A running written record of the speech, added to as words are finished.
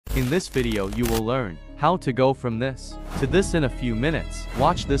In this video you will learn how to go from this to this in a few minutes.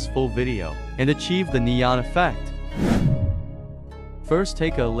 Watch this full video and achieve the neon effect. First,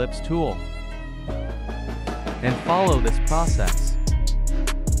 take an ellipse tool and follow this process.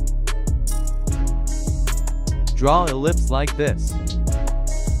 Draw an ellipse like this.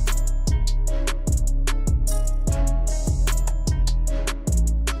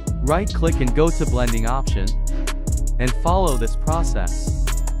 Right-click and go to blending option and follow this process.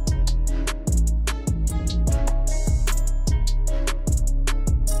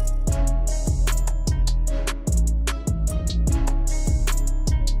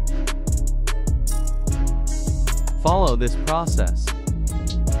 Follow this process.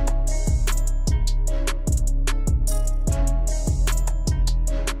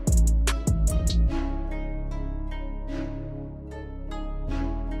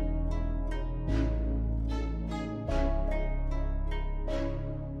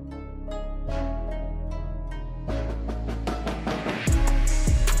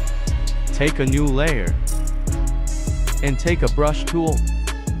 Take a new layer and take a brush tool.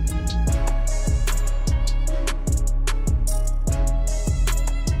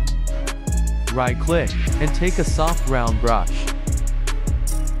 Right-click and take a soft round brush.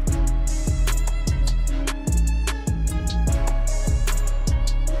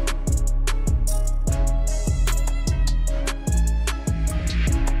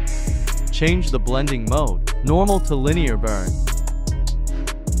 Change the blending mode, normal to linear burn.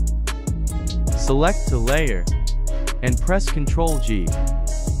 Select to layer and press Ctrl G.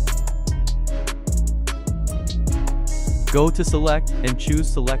 Go to select and choose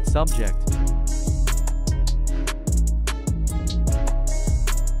select subject.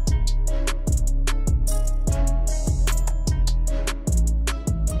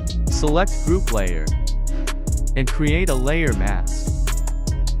 Select group layer and create a layer mask.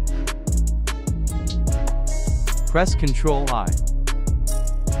 Press Ctrl I.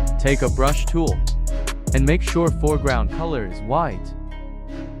 Take a brush tool and make sure foreground color is white.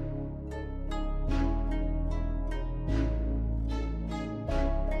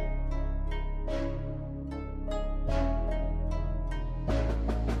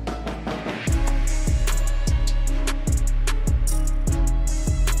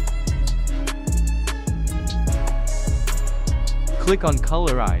 Click on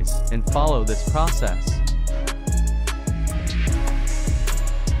Colorize and follow this process.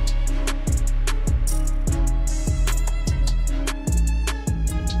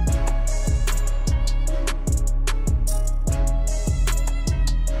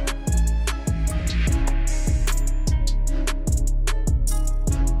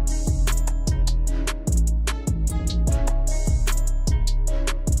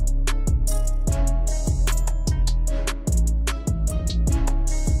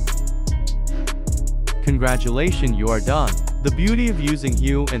 Congratulations, you are done. The beauty of using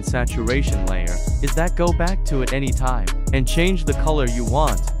hue and saturation layer is that go back to it anytime and change the color you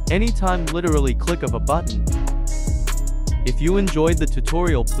want anytime, literally click of a button. If you enjoyed the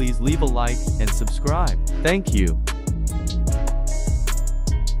tutorial, please leave a like and subscribe. Thank you.